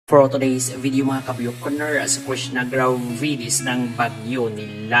For today's video mga kabyukoner, sa Krishnah Gravidez ng Bagyo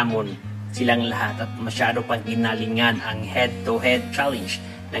Nilamon. Silang lahat at masyado pang ginalingan ang head-to-head challenge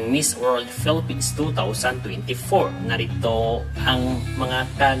ng Miss World Philippines 2024. Narito ang mga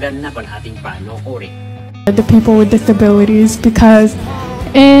kaganapan ating panoorin. The people with disabilities, because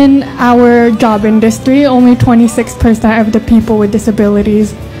in our job industry, only 26% of the people with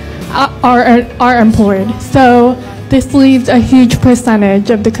disabilities are employed. So this leaves a huge percentage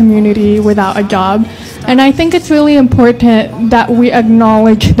of the community without a job. And I think it's really important that we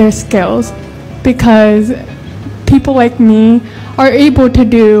acknowledge their skills, because people like me are able to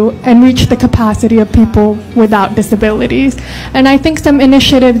do and reach the capacity of people without disabilities. And I think some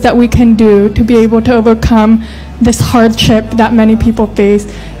initiatives that we can do to be able to overcome this hardship that many people face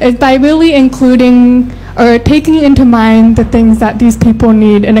is by really including or taking into mind the things that these people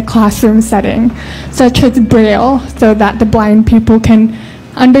need in a classroom setting, such as Braille, so that the blind people can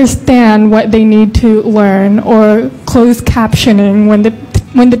understand what they need to learn, or closed captioning when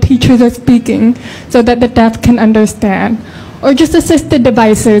the teachers are speaking, so that the deaf can understand, or just assisted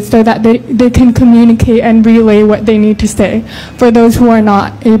devices so that they can communicate and relay what they need to say for those who are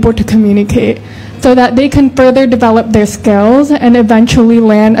not able to communicate, so that they can further develop their skills and eventually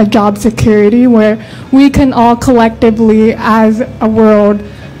land a job security where we can all collectively as a world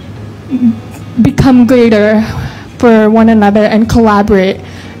become greater for one another and collaborate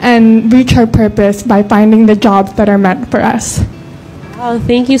and reach our purpose by finding the jobs that are meant for us. Well,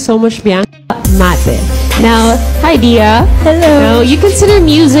 thank you so much, Bianca. Mate. Now, hi Dia. Hello. Now, you consider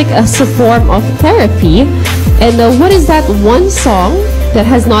music as a form of therapy, and what is that one song that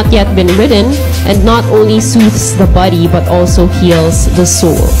has not yet been written and not only soothes the body but also heals the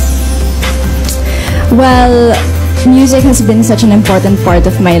soul? Well, music has been such an important part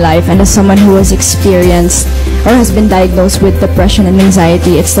of my life, and as someone who has experienced or has been diagnosed with depression and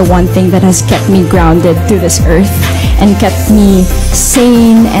anxiety, it's the one thing that has kept me grounded to this earth and kept me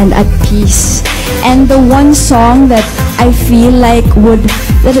sane and at peace. And the one song that I feel like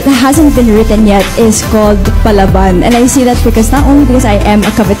that it hasn't been written yet is called Palaban. And I say that because not only because I am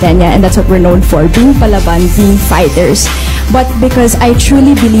a Caviteña, and that's what we're known for, being Palaban, being fighters, but because I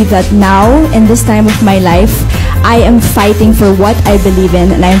truly believe that now, in this time of my life, I am fighting for what I believe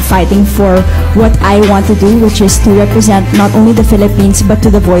in, and I'm fighting for what I want to do, which is to represent not only the Philippines, but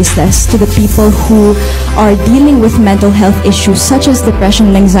to the voiceless, to the people who are dealing with mental health issues such as depression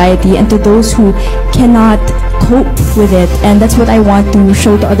and anxiety, and to those who cannot cope with it. And that's what I want to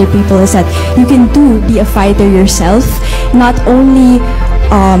show to other people, is that you can be a fighter yourself, not only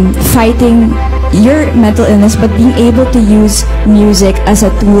fighting your mental illness, but being able to use music as a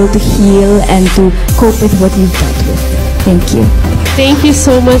tool to heal and to cope with what you've dealt with. Thank you. Thank you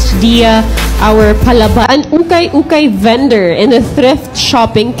so much, Dia, our Palaban and ukay-ukay vendor in the thrift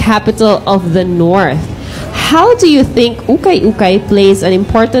shopping capital of the North. How do you think ukay-ukay plays an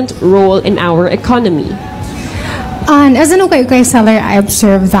important role in our economy? And as an ukay-ukay seller, I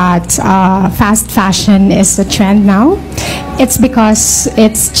observe that fast fashion is a trend now. It's because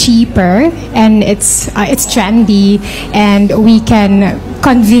it's cheaper and it's trendy, and we can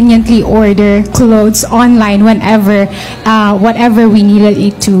conveniently order clothes online whenever, whatever we needed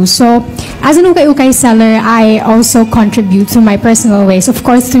it to. So, as an ukay-ukay seller, I also contribute to my personal ways, of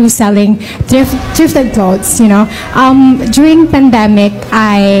course, through selling thrifted clothes. You know, during pandemic,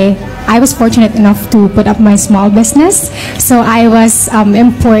 I was fortunate enough to put up my small business. So I was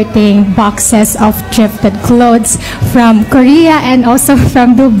importing boxes of thrifted clothes from Korea and also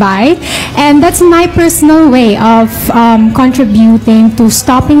from Dubai. And that's my personal way of contributing to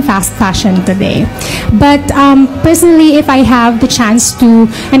stopping fast fashion today. But personally, if I have the chance to,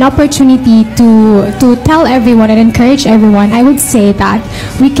 an opportunity to tell everyone and encourage everyone, I would say that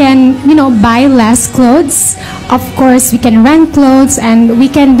we can, buy less clothes. Of course, we can rent clothes, and we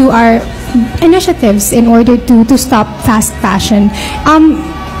can do our initiatives in order to stop fast fashion.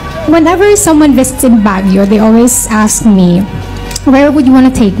 Whenever someone visits in Baguio, they always ask me, where would you want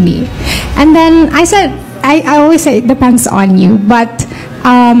to take me? And then I said, I always say it depends on you, but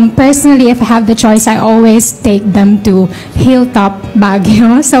personally, if I have the choice, I always take them to Hilltop,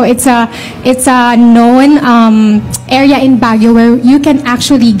 Baguio. So it's a known area in Baguio where you can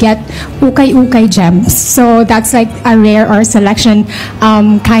actually get ukay-ukay gems. So that's like a rare or selection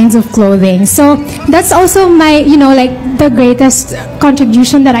kinds of clothing. So that's also my, like the greatest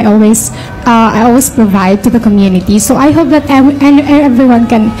contribution that I always provide to the community. So I hope that everyone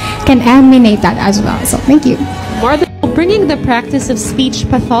can emanate that as well. So thank you. More than bringing the practice of speech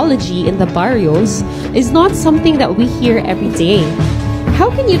pathology in the barrios is not something that we hear every day. how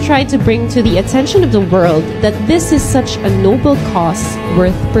can you try to bring to the attention of the world that this is such a noble cause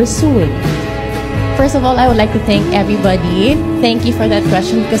worth pursuing? First of all, I would like to thank everybody. Thank you for that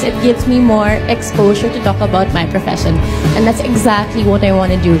question because it gives me more exposure to talk about my profession. And that's exactly what I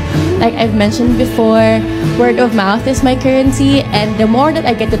want to do. Like I've mentioned before, word of mouth is my currency. And the more that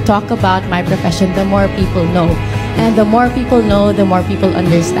I get to talk about my profession, the more people know. And the more people know, the more people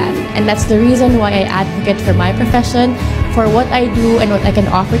understand. And that's the reason why I advocate for my profession, for what I do and what I can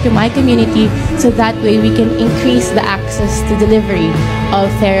offer to my community, so that way we can increase the access to delivery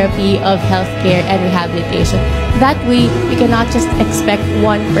of therapy, of healthcare, and rehabilitation. That way, we cannot just expect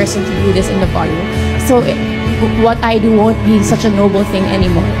one person to do this in the ballroom. So what I do won't be such a noble thing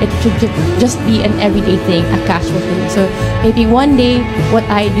anymore. It should just be an everyday thing, a casual thing. So maybe one day, what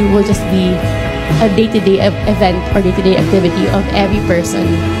I do will just be a day-to-day event or day-to-day activity of every person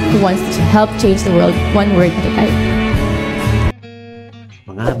who wants to help change the world one word at a time.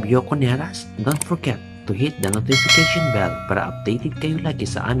 Mga Bioconeras, don't forget to hit the notification bell para updated kayo lagi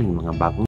sa aming mga bagong